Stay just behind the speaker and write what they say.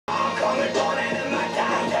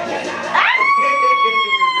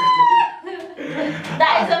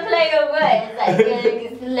That is a play of words, like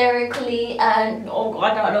lyrically, and oh,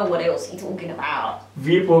 I don't know what else he's talking about.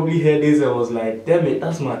 We probably heard this and was like, damn it,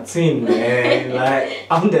 that's my thing, man. Like,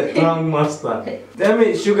 I'm the tongue master. Damn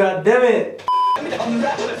it, sugar, damn it.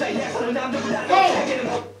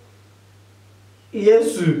 Hey!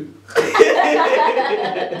 Yes, sir.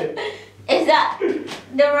 Is that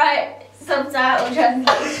the right subtitle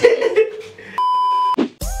translation?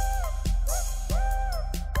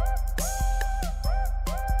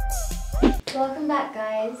 Welcome back,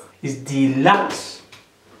 guys. It's DLuxx,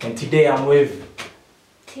 and today I'm with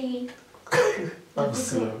T. I'm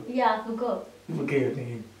slow. Yeah, I forgot. You forget your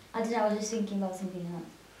name. I don't know, I was just thinking about something else.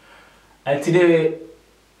 And today,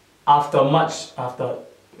 after, what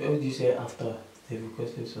would you say after they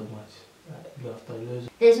requested so much? Like, after loads.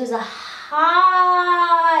 This was a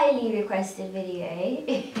highly requested video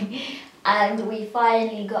and we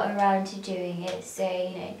finally got around to doing it, so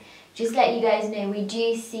you know, just let you guys know we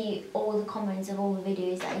do see all the comments of all the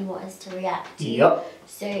videos that you want us to react to. Yep.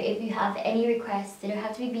 So if you have any requests, they don't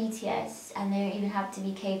have to be BTS and they don't even have to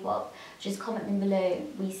be K-pop, just comment them below.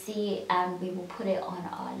 We see it and we will put it on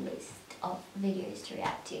our list of videos to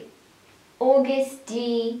react to. August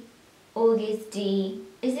D.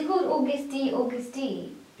 Is it called August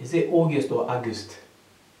D? Is it August or Agust?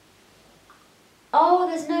 Oh,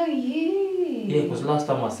 there's no U. Yeah, because last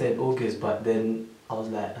time I said August, but then I was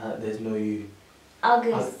like, there's no U.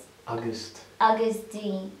 August. August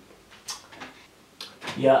D.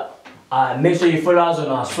 Yeah. Make sure you follow us on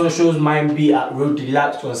our socials. Mine be at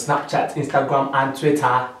DLuxx on Snapchat, Instagram, and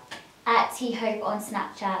Twitter. At T-Hope on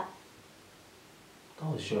Snapchat.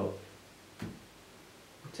 That was short. I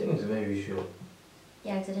think it's very short.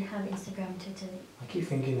 Yeah, because I don't have Instagram, Twitter. I keep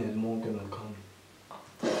thinking there's more gonna come.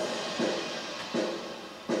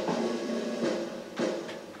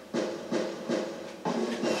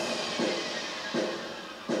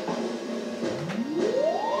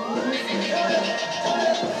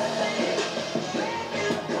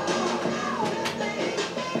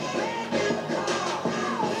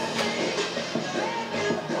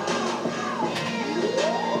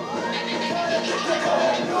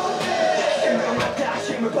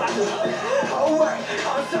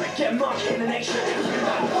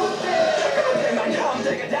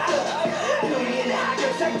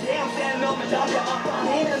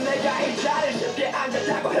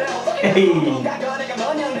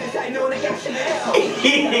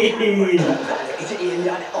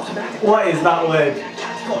 What is that word?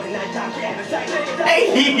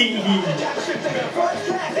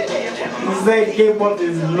 You say K-pop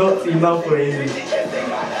is not enough for you.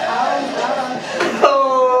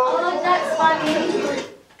 Oh, that's funny.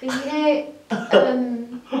 Because you know,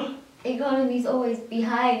 economy's always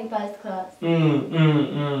behind first class. So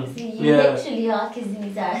you literally are kissing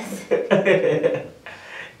his ass.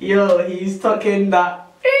 Yo, he's talking that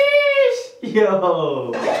fish.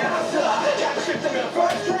 Yo.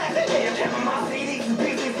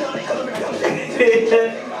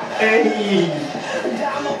 Hey.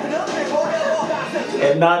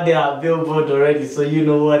 And now they are Billboard already, so you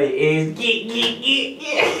know what it is. He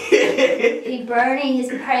burning his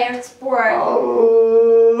passport.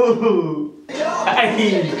 Oh.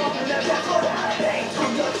 Hey.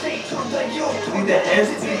 The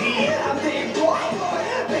STD.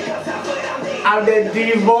 I'm the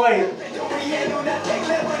D boy.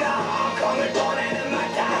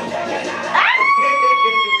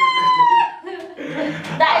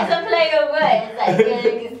 That is a play of words,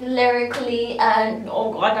 like lyrically, and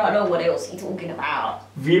oh, I don't know what else he's talking about.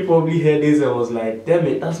 We probably heard this and was like, damn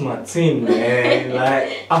it, that's my thing, man.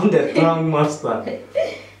 Like, I'm the tongue master.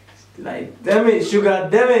 Like, damn it, sugar,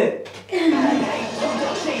 damn it. To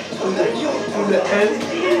the end.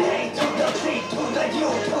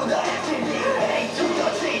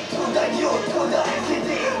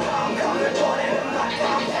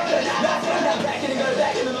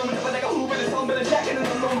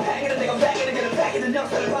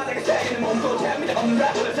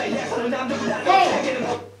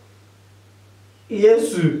 Hey!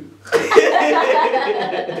 Yes, sir.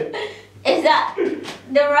 Is that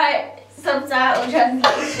the right subtitle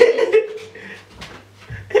translation?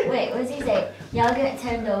 Wait, what does he say? Y'all get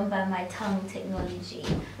turned on by my tongue technology.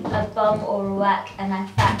 A bum or a whack and I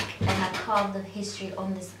fact and I carve the history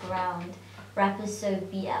on this ground. Rappers so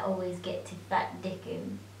beat I always get to fat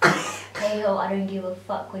dickin'. Hey ho, I don't give a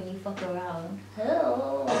fuck when you fuck around.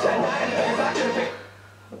 Hello.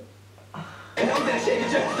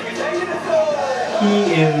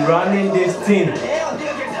 He is running this thing.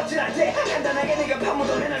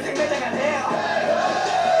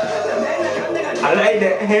 I like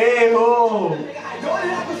that. Hey ho.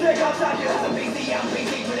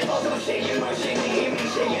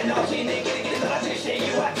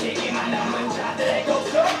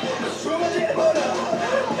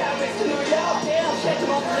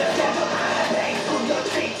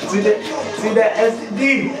 See that SD.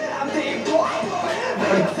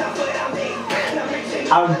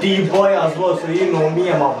 I'm D-boy as well, so you know me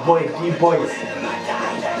and my boy D-boys.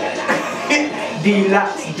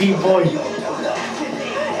 DLuxx D-boy.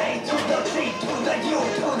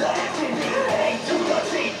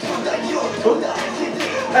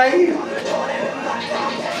 Hey.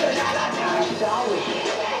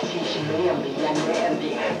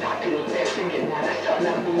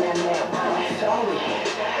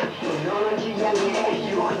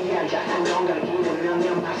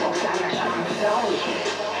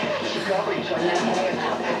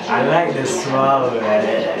 I like the smile, man.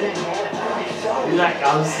 He's like,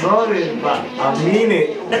 I'm sorry, but I mean it.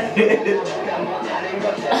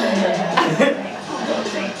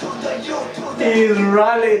 He's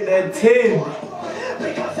rallying the tin.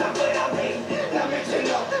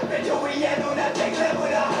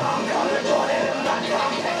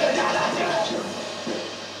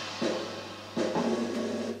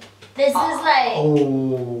 This is like,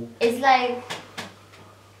 oh. It's like,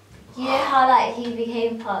 you know how like he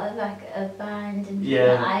became part of like a band and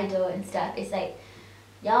Yeah. an idol and stuff. It's like,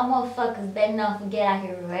 y'all motherfuckers better not forget I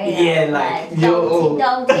can rap. Yeah, like, yo.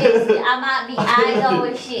 Don't diss me. I might be idol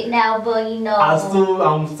and shit now, but you know. I'm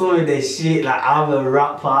still with the shit. Like, I'm a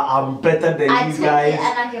rapper. I'm better than I you took guys. it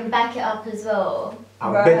and I can back it up as well.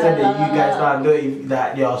 I'm better than you guys. Now I know if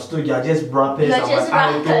that you're just rappers. You're I'm just an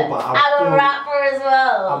idol, but I'm a rapper as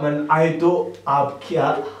well. I'm an idol. I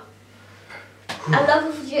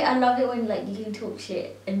love it when like you can talk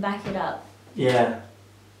shit and back it up. Yeah.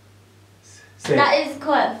 Say. That is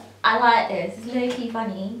quite. I like this. It's low key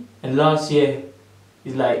funny. And last year,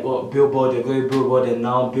 it's like what Billboard. They're going Billboard, and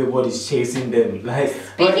now Billboard is chasing them. Like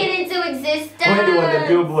speaking into existence. When they were the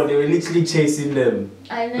Billboard, they were literally chasing them.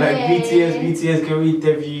 I know. Like BTS can we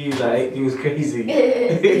interview you? Like it was crazy.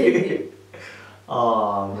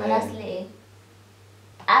 Oh man. Honestly,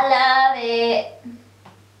 I love it.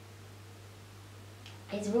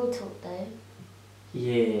 It's real talk though.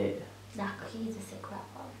 Yeah. Zach, he's a sick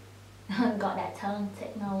rapper. Got that tongue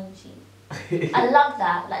technology. I love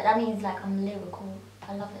that. Like that means like I'm lyrical.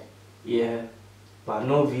 I love it. Yeah. But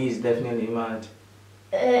no V is definitely mad.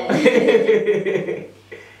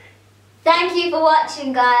 Thank you for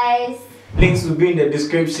watching, guys. Links will be in the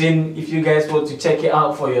description if you guys want to check it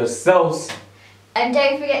out for yourselves. And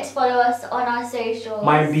don't forget to follow us on our socials.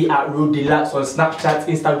 Mine be at DLuxx on Snapchat,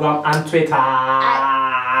 Instagram and Twitter.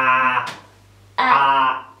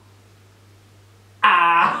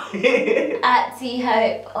 At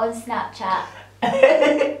T-Hope on Snapchat.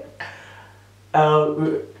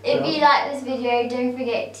 If you like this video, don't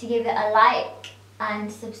forget to give it a like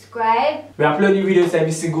and subscribe. We upload new videos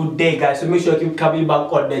every single day, guys, so make sure you keep coming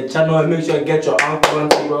back on the channel and make sure you get your uncle,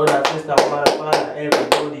 auntie, brother, sister, mother, father,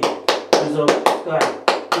 everybody.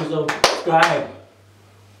 Please subscribe.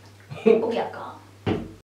 Oh, yeah, God.